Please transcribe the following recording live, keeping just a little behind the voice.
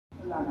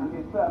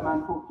certain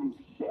man talking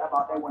shit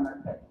about they want to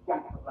set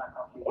gangsters like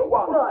us.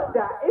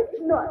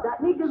 It's not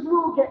that. Niggas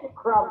will get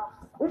crumbs.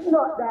 It's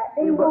not that.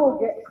 They will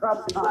get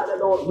crumbs. Like they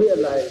don't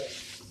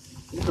realize.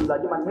 You feel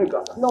like you're my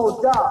nigga.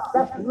 No doubt.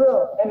 That's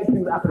real.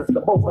 Anything that happens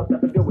to both of us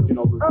have to deal with, you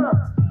know.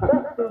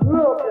 That's the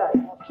real blood.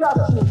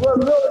 Trust me, we're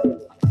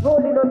rolling.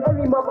 Rolling on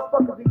every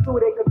motherfucker we feel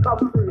they can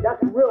come through.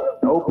 That's real.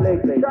 No play,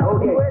 no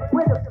game.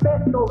 We're the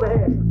best over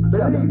here.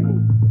 Believe me.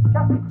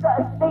 That's a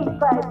certain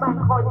stateside man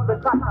can't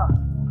even touch us.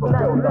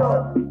 That's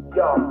real.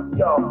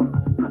 Yo.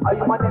 Are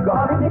you my nigga?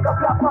 I'm a nigga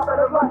black pop and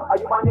a run. Are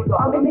you my nigga?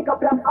 I'm a nigga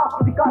black off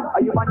with the gun.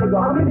 Are you my nigga?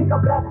 I'm a nigga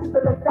black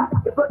sister the stack.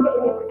 If we're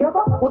getting it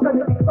together, we're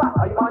gonna be fat.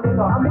 Are you my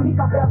nigga? I'm a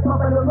nigga black pop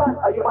and a run.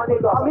 Are you my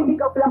nigga? I'm a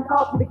nigga black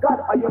off with the gun.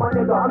 Are you my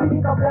nigga? I'm a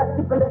nigga black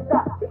sister the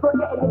stack. If we're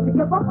getting it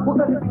together, we're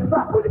gonna be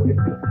fat. Well, if you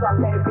speak like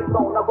let it be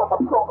known, I got my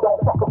throat,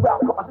 don't fuck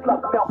around, got my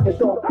slugs melt your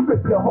dome.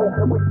 Rip your home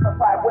and win the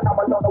fight when I'm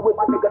alone with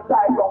my nigga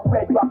side wrong.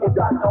 Red rock is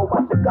done, no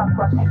bunch of guns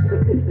rush into the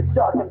ditch,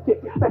 discharge them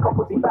tip, make up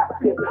with the back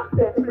tip.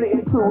 Then split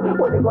in two,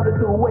 what they gonna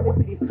do when they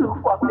see these two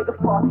fuck niggas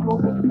pass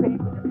through, you pay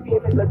for the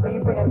fear, it's like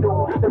breathing and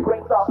doom. The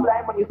brains are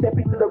flying when you step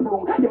into the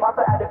room, you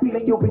must have had a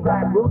feeling you'll be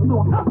dying real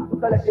soon.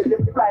 So let your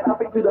lips fly up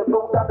into the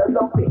room, down the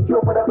long thing,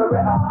 kill for the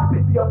beretta.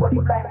 This your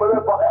body flying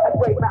wherever, and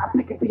wait now I'm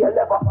sticking to your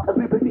lever. As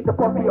we proceed to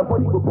pump your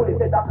body with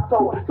bullets and that's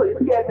so. So you're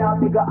scared now,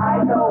 nigga,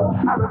 I know.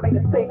 I remain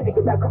the same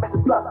nigga that commits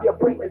the blood to your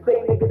brain. The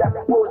same nigga that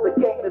rewards the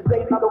game. The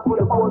same other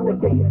bullet wars the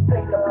game. The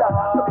same the blood.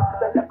 So this is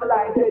the left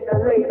line in the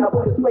lane. I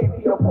will just wait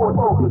for your forward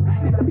focus.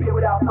 Disappear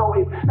without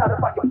noise. Now the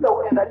fuck you're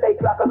floating in the lake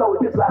like a load.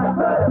 Just like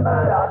murder.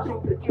 I shoot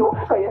to kill.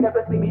 So you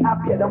never see me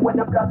happier than when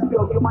the blood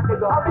spills. You my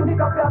nigga. I'm a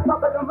nigga black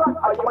up and run.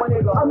 Are you my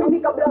nigga? I'm a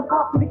nigga black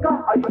off with the gun.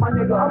 Are you my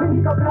nigga? I'm a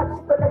nigga black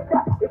super like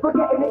that. If we're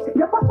getting it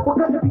together, we're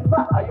gonna be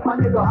fat. Are you my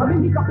nigga? I'm a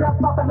nigga black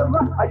up and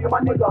run. Are you my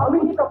nigga? I'm a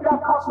nigga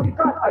black off with the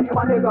gun. Are you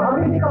my nigga?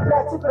 I'm a nigga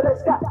black super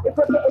like that. If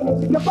we're getting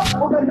it together,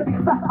 we're gonna be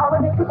fat. I'm a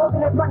nigga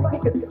walking and running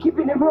niggas,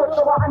 keeping it real,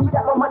 so I need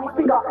that my money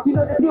bigger. You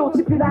know the deal,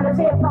 tipping down and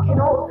saying fucking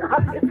hoes. I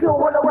just feel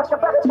when I watch your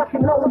brother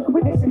chucking low.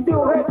 Witness and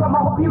still heard from I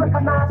hope you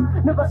recognize.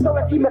 Never saw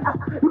a demon,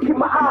 look in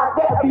my eyes,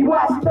 better be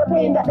wise. The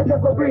pain that the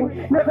devil bring.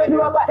 Never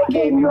knew about the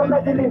game you're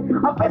meddling.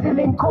 I'm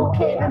peddling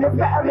cocaine and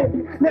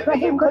amphetamine. Never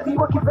him cause he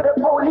working for the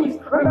police.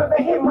 Remember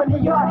him when he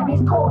yard in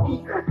his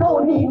Cody.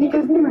 Tony,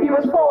 niggas knew he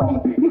was phony.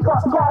 He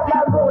got scarred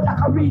down road like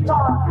a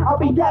retard. I'll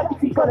be damned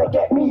if he's gonna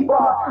get me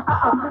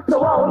bar.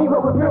 So I only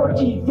roll with real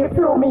G's. You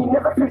feel me?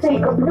 Never feel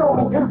take and feel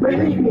me.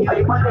 Believe me. Are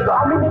you my nigga?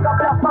 I'm a nigga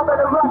black mother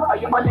the run. Are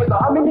you my nigga?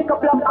 I'm a nigga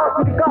black out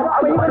with the gun.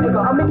 I'm a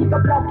nigga. I'm a nigga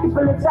black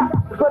people attack.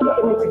 If we're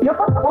getting it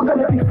together, we're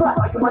gonna be fat.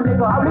 Are you my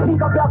nigga? I'm a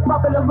nigga black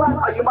mother the run.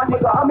 Are you my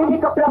nigga? I'm a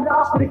nigga black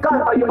out with the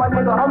gun. Are you my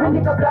nigga? I'm a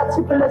nigga black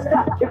people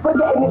attack. If we're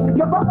getting it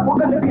together, we're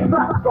gonna be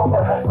fat. From the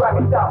grab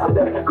it down to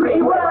the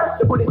gritty word.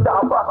 The bullets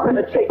down, bust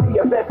penetrate to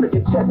your vest, to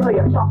your chest, so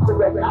your chops are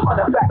red. On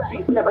the back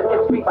streets, never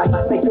get sweet. My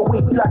heat make you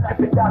weak, blood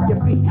dripping down your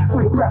feet.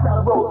 Through the crap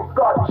on the road,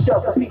 scars and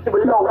shells, the feet to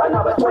reload.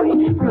 Another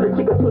 20, feel the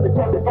trigger till the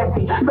tank is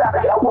empty.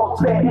 Gravity, I won't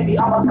spare any.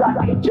 I'm a god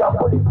ninja,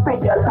 bullets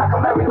spin you like a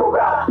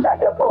merry-go-round.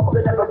 Jack your bones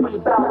and never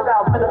breathe down.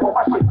 Minimal,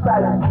 my shit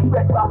silent.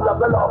 Red bomb, love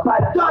the law of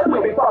violence.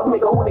 When we fall,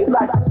 nigga, who needs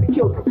life? To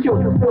kill,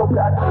 you feel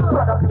blood.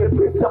 Run up in your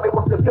wrist, tell me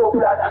what's the feel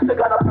blood. The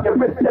gun up in your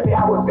wrist, tell me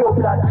how it feel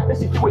blood. The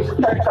situation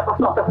turns up, I'm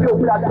not the feel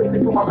blood.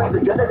 Racing through my veins,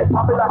 adrenaline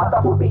pumping like a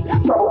double beat.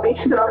 Trouble me,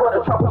 then I run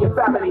to trouble your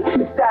family.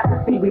 It's sad to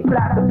see, we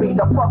plan to be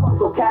the fuck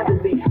so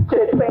candidly. To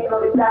the pain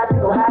on his hands,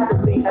 you know,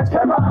 handedly. And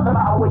terror, no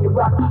matter where you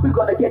run, we're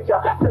gonna get ya.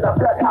 To the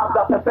bloodhounds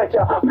up to fetch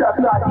ya. Blood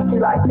clot,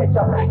 you like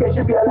ketchup. Get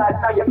you realize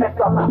now you're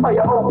messed up. By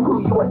your own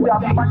crew, you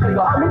yourself, my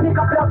nigga. I'm a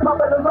nigga black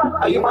mother the run.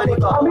 Are you my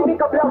nigga? I'm a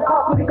nigga black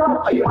off with the gun.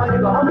 Are you my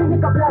nigga? I'm a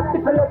nigga black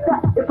people like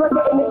that. If we're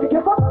getting it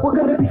together, we're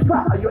gonna be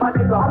fat. Are you my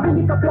nigga? I'm a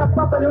nigga black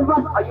mother the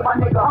run. Are you my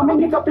nigga? I'm a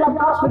nigga black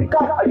house with the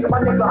gun. Are you my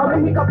nigga? I'm a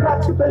nigga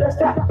black people like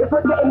that. If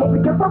we're getting it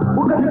together,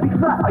 we're gonna be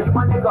fat. Are you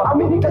my nigga?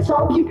 I'm a nigga, so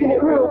I'm keeping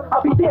it real.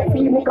 I'll be there for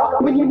you,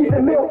 nigga, when you need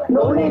a meal.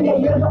 No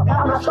nigga, you're not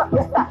down, I shot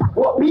your stack.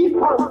 What beef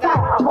on stack,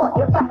 I got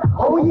your back.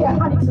 Oh yeah,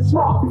 honey's a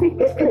smart feet,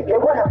 it's click. They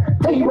wanna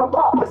tell you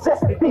apart, possess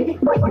the thing.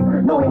 But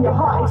you know in your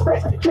heart,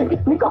 expect the trick.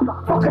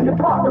 Nigga, fucking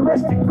apart, the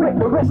rest is quick,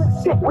 the rest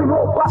is sick. We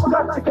roll bust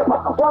guns together.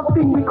 One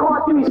thing we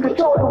can't do is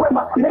control the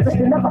weather. Never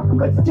say never,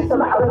 cause it's just a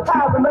matter of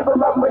time. Remember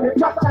when the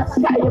drop tries to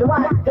scatter your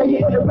line. Then you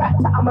hit the rat,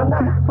 I'm a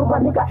nine. From my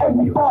nigga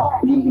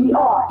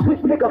M-U-R-D-E-R. Twitch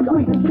nigga,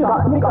 sweet sugar,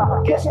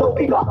 nigga, gets no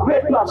bigger.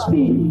 Red blood,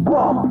 speed,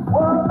 what?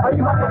 Are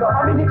you my nigga?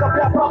 I'm a nigga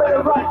black, rubber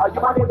and run. Are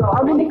you my nigga?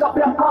 I'm a nigga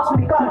black, pass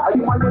with the gun. Are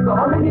you my nigga?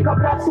 I'm a nigga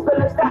black, super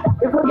and stack.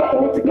 If we're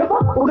getting it together,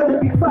 we're gonna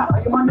be fat.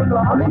 Are you my nigga?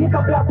 I'm a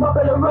nigga black,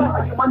 rubber and run.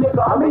 Are you my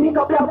nigga? I'm a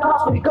nigga black,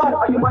 pass with the gun.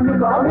 Are you my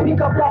nigga? I'm a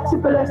nigga black,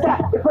 super and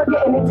stack. If we're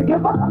getting it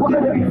together, we're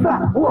gonna be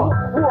fat. What?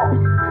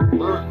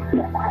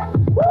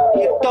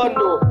 You don't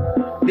know.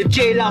 The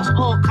Jailhouse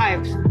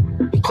Archives.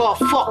 You can't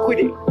fuck with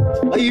it.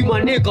 Are you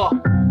my nigga?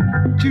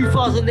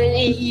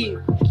 2018.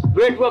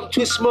 Red Rum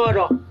Twist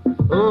Murder.